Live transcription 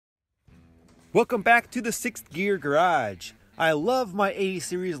Welcome back to the 6th Gear Garage. I love my 80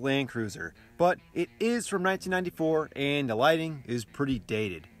 series Land Cruiser, but it is from 1994 and the lighting is pretty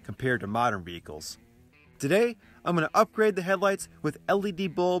dated compared to modern vehicles. Today, I'm going to upgrade the headlights with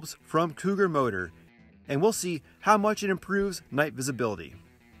LED bulbs from Cougar motor, and we'll see how much it improves night visibility.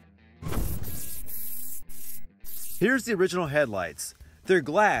 Here's the original headlights. They're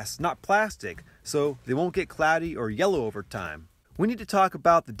glass, not plastic, so they won't get cloudy or yellow over time. We need to talk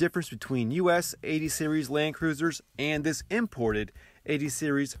about the difference between US 80 series Land Cruisers and this imported 80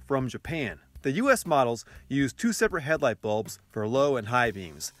 series from Japan. The US models use two separate headlight bulbs for low and high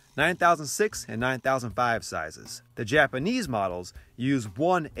beams, 9006 and 9005 sizes. The Japanese models use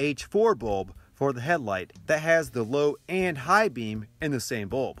one H4 bulb for the headlight that has the low and high beam in the same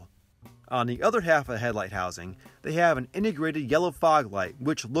bulb. On the other half of the headlight housing, they have an integrated yellow fog light,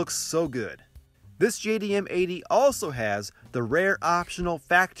 which looks so good. This JDM 80 also has the rare optional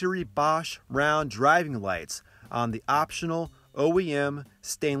factory Bosch round driving lights on the optional OEM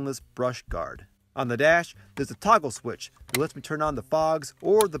stainless brush guard. On the dash, there's a toggle switch that lets me turn on the fogs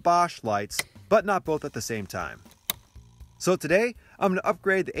or the Bosch lights, but not both at the same time. So today, I'm going to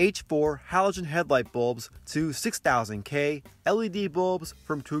upgrade the H4 halogen headlight bulbs to 6000K LED bulbs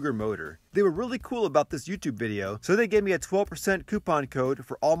from Cougar motor. They were really cool about this YouTube video, so they gave me a 12% coupon code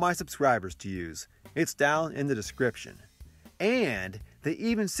for all my subscribers to use. It's down in the description. And they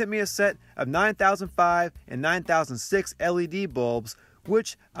even sent me a set of 9005 and 9006 LED bulbs,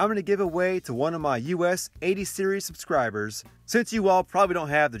 which I'm going to give away to one of my US 80 series subscribers, since you all probably don't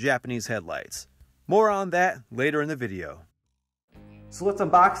have the Japanese headlights. More on that later in the video. So let's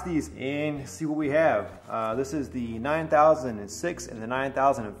unbox these and see what we have. This is the 9006 and the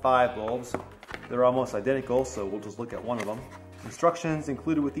 9005 bulbs. They're almost identical, so we'll just look at one of them. Instructions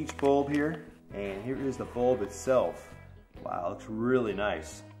included with each bulb here, and here is the bulb itself. Wow, it looks really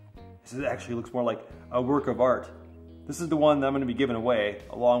nice. This actually looks more like a work of art. This is the one that I'm going to be giving away,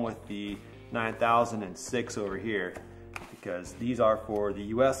 along with the 9006 over here, because these are for the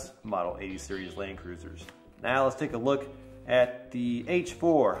US model 80 series Land Cruisers. Now let's take a look at the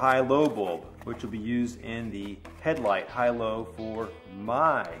H4 high-low bulb, which will be used in the headlight high-low for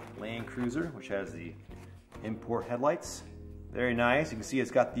my Land Cruiser, which has the import headlights. Very nice. You can see it's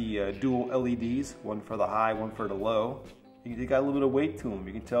got the dual LEDs, one for the high, one for the low. They got a little bit of weight to them.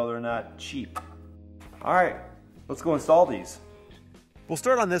 You can tell they're not cheap. All right, let's go install these. We'll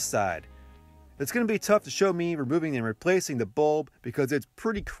start on this side. It's going to be tough to show me removing and replacing the bulb because it's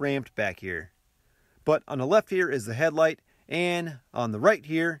pretty cramped back here. But on the left here is the headlight, and on the right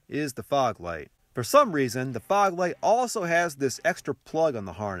here is the fog light. For some reason, the fog light also has this extra plug on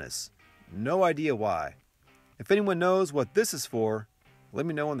the harness. No idea why. If anyone knows what this is for, let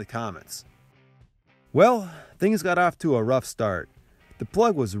me know in the comments. Well, things got off to a rough start. The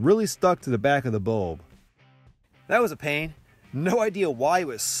plug was really stuck to the back of the bulb. That was a pain. No idea why it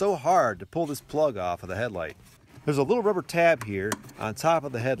was so hard to pull this plug off of the headlight. There's a little rubber tab here on top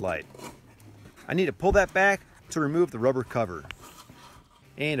of the headlight. I need to pull that back to remove the rubber cover.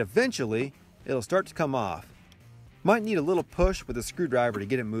 And eventually, it'll start to come off. Might need a little push with a screwdriver to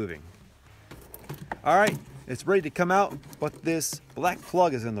get it moving. Alright, it's ready to come out, but this black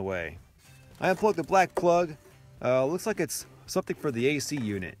plug is in the way. I unplugged the black plug. Looks like it's something for the AC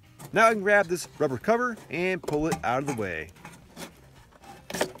unit. Now I can grab this rubber cover and pull it out of the way.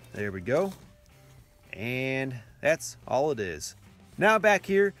 There we go. And that's all it is. Now back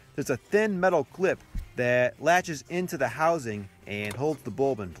here, there's a thin metal clip that latches into the housing and holds the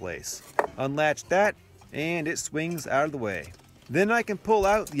bulb in place. Unlatch that and it swings out of the way. Then I can pull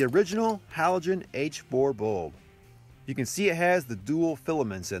out the original halogen H4 bulb. You can see it has the dual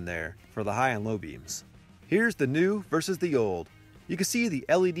filaments in there for the high and low beams. Here's the new versus the old. You can see the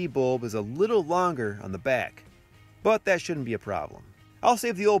LED bulb is a little longer on the back, but that shouldn't be a problem. I'll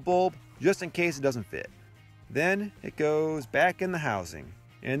save the old bulb just in case it doesn't fit. Then it goes back in the housing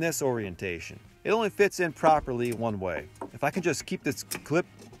in this orientation. It only fits in properly one way. If I can just keep this clip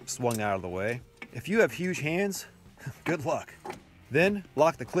swung out of the way. If you have huge hands, good luck. Then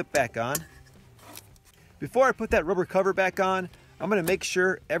lock the clip back on. Before I put that rubber cover back on, I'm going to make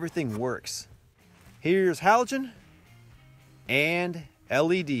sure everything works. Here's halogen and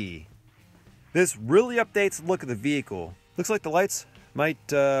LED. This really updates the look of the vehicle. Looks like the lights might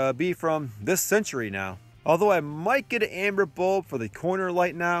be from this century now. Although I might get an amber bulb for the corner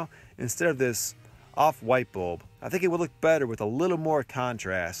light now instead of this off-white bulb. I think it would look better with a little more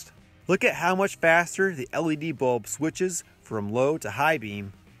contrast. Look at how much faster the LED bulb switches from low to high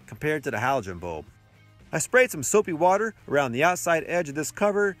beam compared to the halogen bulb. I sprayed some soapy water around the outside edge of this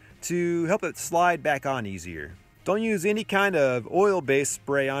cover to help it slide back on easier. Don't use any kind of oil-based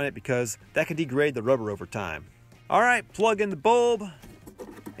spray on it because that can degrade the rubber over time. Alright, plug in the bulb,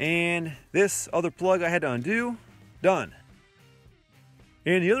 and this other plug I had to undo. Done.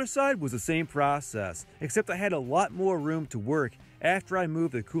 And the other side was the same process, except I had a lot more room to work after I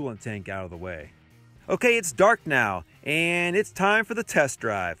moved the coolant tank out of the way. Okay, it's dark now, and it's time for the test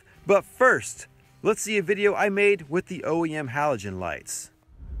drive. But first, let's see a video I made with the OEM halogen lights.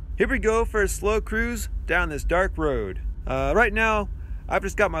 Here we go for a slow cruise down this dark road. Right now, I've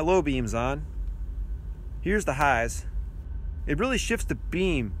just got my low beams on. Here's the highs. It really shifts the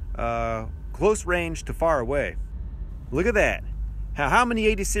beam close range to far away. Look at that. How many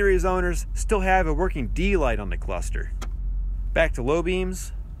 80 series owners still have a working D light on the cluster? Back to low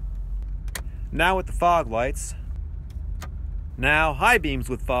beams. Now with the fog lights. Now high beams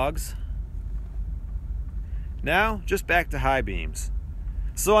with fogs. Now just back to high beams.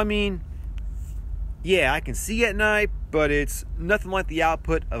 So I mean, yeah, I can see at night, but it's nothing like the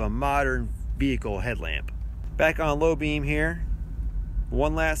output of a modern vehicle headlamp. Back on low beam here.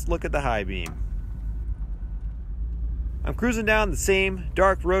 One last look at the high beam. I'm cruising down the same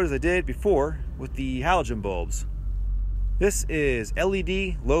dark road as I did before with the halogen bulbs. This is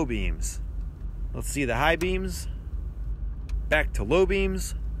LED low beams. Let's see the high beams. Back to low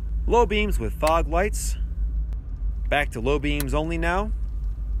beams. Low beams with fog lights. Back to low beams only now.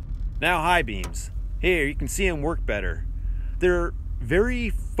 Now high beams. Here, you can see them work better. They're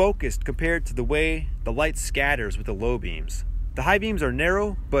very focused compared to the way the light scatters with the low beams. The high beams are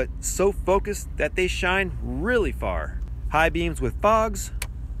narrow, but so focused that they shine really far. High beams with fogs.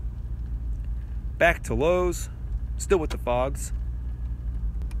 Back to lows, still with the fogs.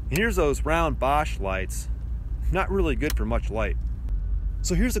 And here's those round Bosch lights. Not really good for much light.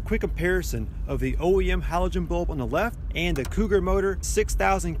 So here's a quick comparison of the OEM halogen bulb on the left and the Cougar motor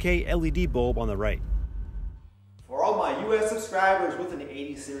 6000K LED bulb on the right. For all my US subscribers with an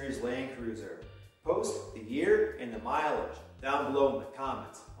 80 series Land Cruiser, post the year and the mileage down below in the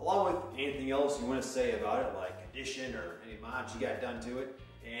comments, along with anything else you want to say about it, like condition or any mods you got done to it.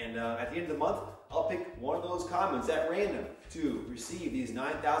 And at the end of the month, I'll pick one of those comments at random to receive these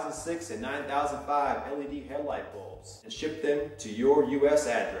 9006 and 9005 LED headlight bulbs and ship them to your US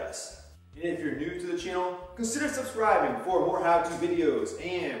address. And if you're new to the channel, consider subscribing for more how-to videos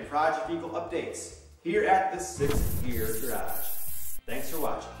and project vehicle updates here at the 6th Gear Garage.